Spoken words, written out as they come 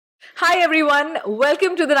Hi everyone,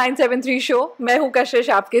 welcome to the 973 show. मैं हूं कशिश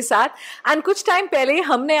आपके साथ। एंड कुछ टाइम पहले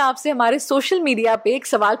हमने आपसे हमारे सोशल मीडिया पे एक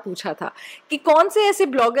सवाल पूछा था कि कौन से ऐसे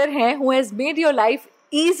ब्लॉगर हैं who has made your life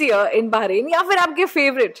easier in Bahrain, या फिर आपके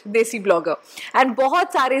फेवरेट देसी ब्लॉगर। एंड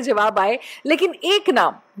बहुत सारे जवाब आए, लेकिन एक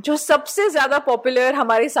नाम जो सबसे ज्यादा पॉपुलर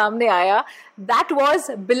हमारे सामने आया, that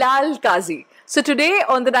was Bilal Qazi. So today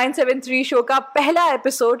on the 973 show का पहला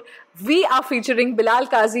episode, we are featuring Bilal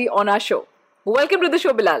Qazi on our show. Welcome to the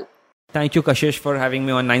show, Bilal. Thank you, Kashish, for having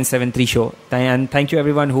me on 973 show. And thank you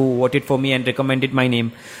everyone who voted for me and recommended my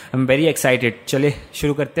name. I'm very excited. चले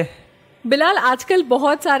शुरू करते हैं। बिलाल, आजकल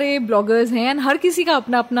बहुत सारे bloggers हैं and हर किसी का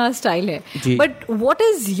अपना अपना स्टाइल है, but what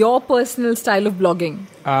is your personal style of blogging?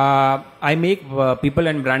 I make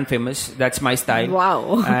people and brand famous. That's my style. Wow.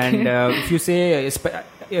 Okay. And if you say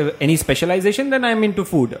any specialization, then I'm into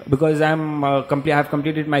food because I have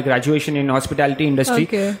completed my graduation in hospitality industry.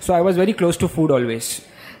 Okay. So I was very close to food always.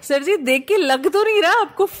 Sir ji, देख के लग तो नहीं रहा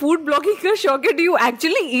आपको food blogging का शौक है। Do you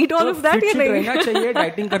actually eat all of that या नहीं? रहना चाहिए,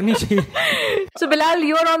 डाइटिंग करनी चाहिए। So Bilal,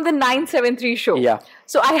 you are on the 973 show. Yeah.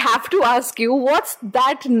 So I have to ask you, what's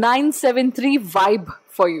that 973 vibe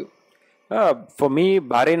for you? For me,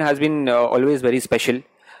 Bahrain has been always very special.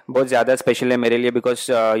 बहुत ज़्यादा special है मेरे लिए because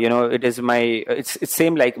it is my it's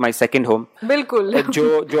same like my second home. बिल्कुल।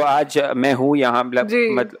 जो आज मैं हूँ यहाँ,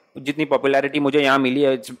 मतलब जितनी पॉपुलैरिटी मुझे यहाँ मिली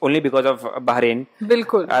है, it's only because of Bahrain.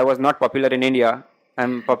 बिल्कुल। I was not popular in India,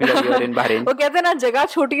 I'm popular here in Bahrain. वो कहते हैं ना, जगह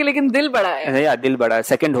छोटी है लेकिन दिल बड़ा है। Yeah, दिल बड़ा है,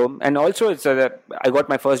 second home, and also it's I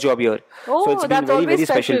got my first job here, so it's been very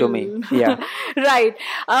special to me. Yeah. Right.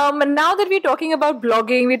 Now that we're talking about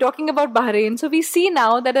blogging, we're talking about Bahrain, so we see now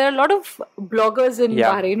that there are a lot of bloggers in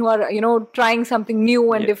Bahrain who are trying something new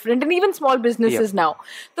and different, and even small businesses now.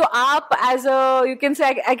 तो आप as a, you can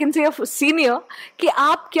say, I can say a senior, कि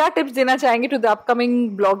आप क्या tips देना चाहेंगे to the upcoming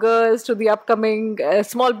bloggers, to the upcoming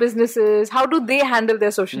small businesses? How do they handle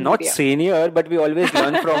their social media? Not senior, but we always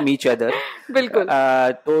learn from each other. बिल्कुल।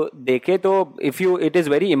 तो देखे तो it is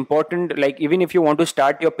very important, like even if you want to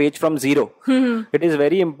start your page from zero, it is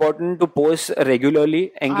very important to post regularly,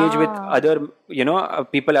 engage with other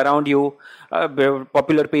people around you,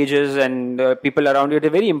 popular pages and people around you. It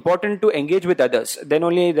is very important to engage with others. Then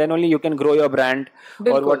only you can grow your brand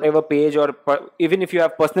or whatever page, or even if you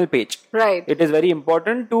have personal page. Right. It is very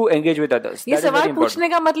important to engage with others. ये सवाल पूछने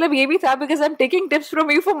का मतलब ये भी था because I'm taking tips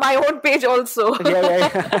from you for my own page also.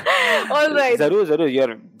 Yeah. All right. Zarur. You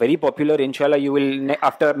are very popular. Inshallah, you will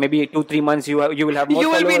after maybe 2-3 months you will have more followers. You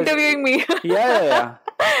will be interviewing me. Yeah.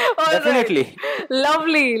 Definitely.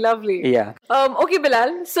 Right. Lovely. Yeah. Okay,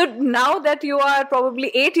 Bilal. So now that you are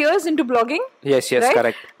probably 8 years into blogging. Yes, right?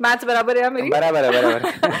 Correct. Maths बराबर है मेरी. बराबर.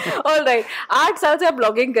 All right. 8 साल से आप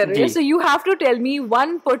blogging कर रहे हैं. So you have to tell me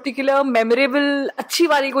one particular memorable, अच्छी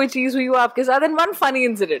वाली कोई चीज हुई हो आपके साथ, and one funny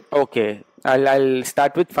incident. Okay. I'll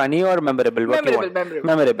start with funny or memorable.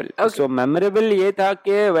 Memorable. Okay. So memorable ये था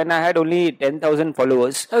कि when I had only 10,000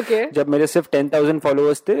 followers. Okay. जब मेरे सिर्फ 10,000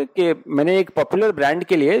 followers थे, कि मैंने एक popular brand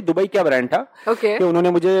के लिए, दुबई का brand था, okay. कि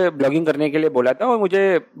उन्होंने मुझे blogging करने के लिए बोला था और मुझे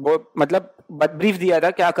मतलब ब्रीफ दिया था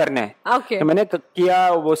क्या करना है. Okay. तो मैंने किया,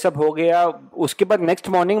 वो सब हो गया. उसके बाद नेक्स्ट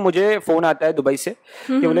मॉर्निंग मुझे फोन आता है दुबई से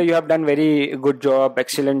कि बोले you have done very good job,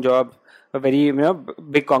 excellent job, very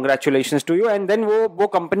big congratulations to you. And then वो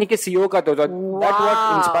कंपनी के सीईओ का तो that what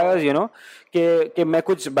inspires कि मैं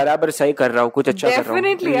कुछ बराबर सही कर रहा हूँ, कुछ अच्छा कर रहा हूँ.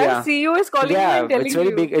 Definitely, yeah. CEO is calling you and telling it's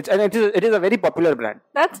very big. It is a very popular brand.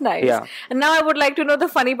 That's nice. Yeah. And now I would like to know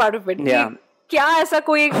the funny part of it. Yeah. क्या ऐसा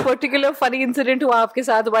कोई एक particular funny incident हुआ आपके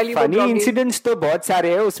साथ while you were blogging? Funny incidents तो बहुत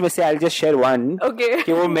सारे हैं, उसमें से I'll just share one. Okay.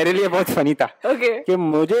 कि वो मेरे लिए बहुत फनी था. Okay. कि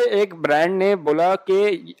मुझे एक ब्रांड ने बोला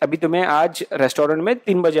कि अभी तुम्हें आज रेस्टोरेंट में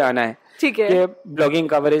 3 बजे आना है. ठीक है. कि ब्लॉगिंग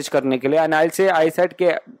कवरेज करने के लिए. And I said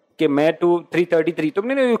कि मैं 3:33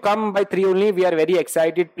 तुमने you come by 3 only, we are very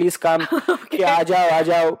excited, please come. कि आ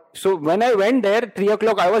जाओ. So when I went there 3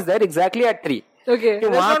 o'clock, I was there exactly at 3. Okay.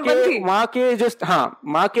 वहाँ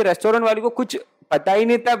के रेस्टोरेंट वाले को कुछ पता ही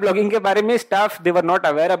नहीं था ब्लॉगिंग के बारे में. Staff they were not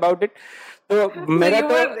aware about it. तो मेरा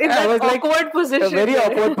तो I was like a very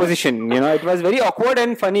awkward position. It was very awkward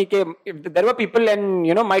and funny कि there were people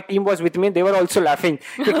and my team was with me. They were also laughing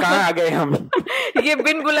कि कहाँ आ गए हम. ये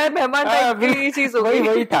बिन बुलाए मेहमान टाइप की चीज हो गई.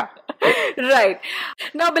 वही था. Right.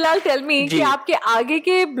 Now Bilal, tell me कि आपके आगे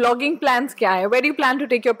के ब्लॉगिंग प्लान्स क्या है? Where do you plan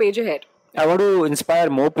to take your page ahead? I want to inspire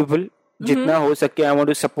more people. जितना हो सके. I want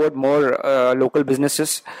to support more local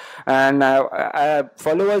businesses, and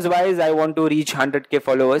followers wise I want to reach 100k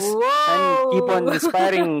followers. Whoa. And keep on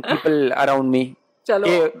inspiring people around me. चलो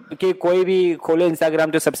कि कोई भी खोले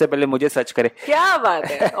Instagram तो सबसे पहले मुझे सर्च करे. क्या बात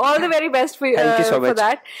है. All the very best for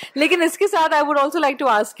that. लेकिन इसके साथ I would also like to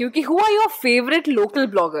ask you कि who are your favourite local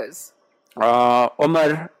bloggers?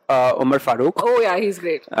 Umar Farooq. Oh yeah, he's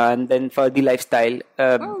great. And then for the lifestyle,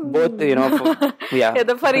 both, you know, yeah,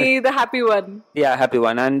 the funny, the happy one. Yeah, happy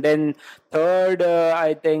one. And then third,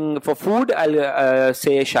 I think for food, I'll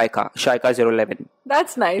say Shaika 011.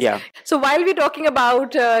 That's nice. Yeah. So while we're talking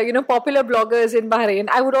about popular bloggers in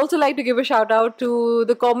Bahrain, I would also like to give a shout out to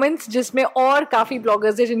the comments जिसमें और काफी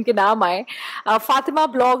bloggers हैं जिनके नाम आए. Fatima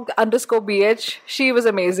blog _BH, she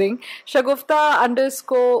was amazing. Shagufta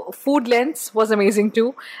 _ Foodlens was amazing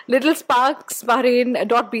too. Little Sparks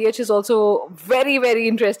Bahrain.bh is also very very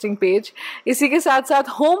interesting page. इसी के साथ साथ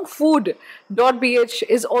homefood.bh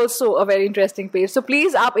is also a very interesting page. So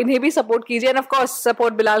please आप इन्हें भी support कीजिए and of course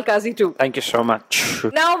support Bilal Kazi too. Thank you so much.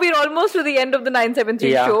 Now we're almost to the end of the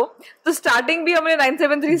 973 show. तो starting भी हमने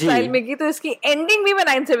 973 style में की, तो इसकी ending भी मैं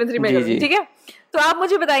 973 में करूँगी, ठीक है? तो आप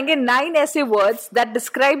मुझे बताएंगे 9 ऐसे words that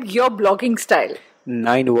describe your blogging style.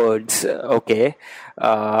 9 words, okay.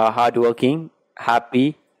 Hardworking, happy,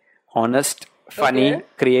 honest, funny,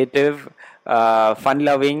 creative,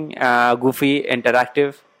 fun-loving, goofy,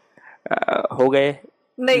 interactive. हो गए?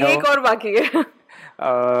 नहीं, एक और बाकी है.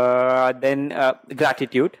 Then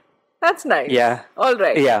gratitude. That's nice. Yeah. All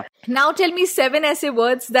right. Yeah. Now tell me 7 essay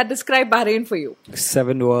words that describe Bahrain for you.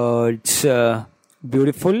 7 words.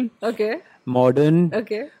 Beautiful. Okay. Modern.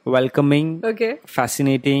 Okay. Welcoming. Okay.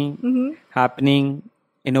 Fascinating. Happening.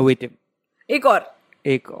 Innovative. एक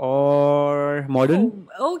और modern.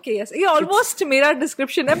 Okay, yes. ये almost मेरा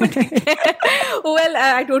description है, but well,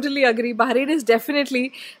 I totally agree. Bahrain is definitely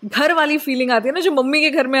घर वाली feeling आती है ना, जो मम्मी के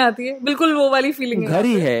घर में आती है, बिल्कुल वो वाली feeling घर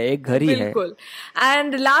ही है, एक घर ही है. बिल्कुल.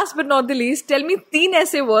 And last but not the least, tell me 3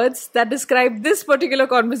 ऐसे words that describe this particular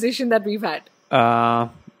conversation that we've had.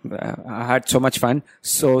 I had so much fun.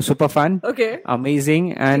 So super fun. Okay.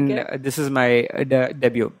 Amazing. And this is my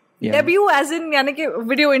debut. Yeah. Debut as in यानी कि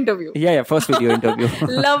video interview. Yeah, first video interview.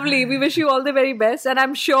 Lovely. We wish you all the very best and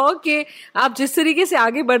I'm sure कि आप जिस तरीके से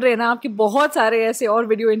आगे बढ़ रहे हैं ना, आपके बहुत सारे ऐसे और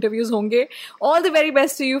video interviews होंगे. All the very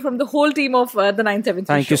best to you from the whole team of the 973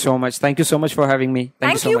 Thank you so much. Thank you so much for having me.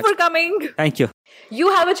 Thank you for coming. Thank you.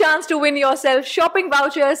 You have a chance to win yourself shopping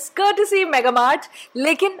vouchers courtesy Megamart.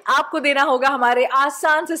 लेकिन आपको देना होगा हमारे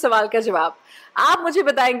आसान से सवाल का जवाब. आप मुझे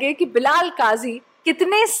बताएंगे कि बिलाल काजी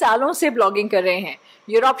कितने सालों से ब्लॉगिंग कर रहे हैं.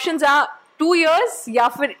 Your options are 2 years या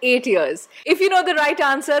फिर 8 years. If you know the right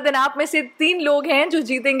answer, then आप में से 3 लोग हैं जो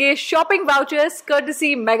जीतेंगे shopping vouchers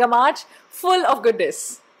courtesy Megamart full of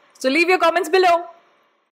goodness. So leave your comments below.